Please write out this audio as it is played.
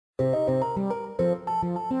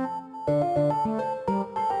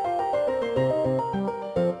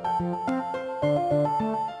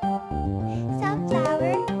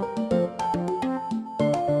Sunflower.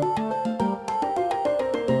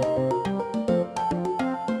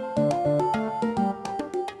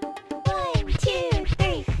 1, 2,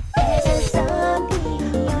 3. There's a zombie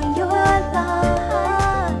on your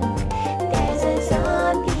lawn. There's a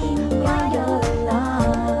zombie on your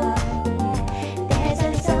lawn. There's a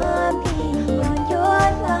zombie on your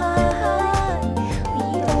lawn. We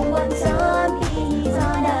don't want zombies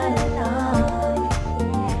on our lawn.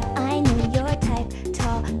 I know your type,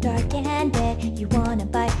 tall, dark, and dead. You wanna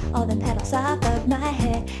bite all the petals off of my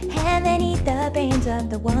head and then eat the brains of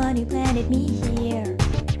the one who planted me here.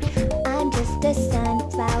 I'm just a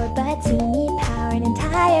sunflower, but you need power and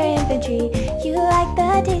entire infantry. You like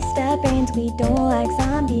the taste of brains, we don't like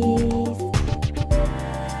zombies.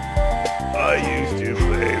 I used to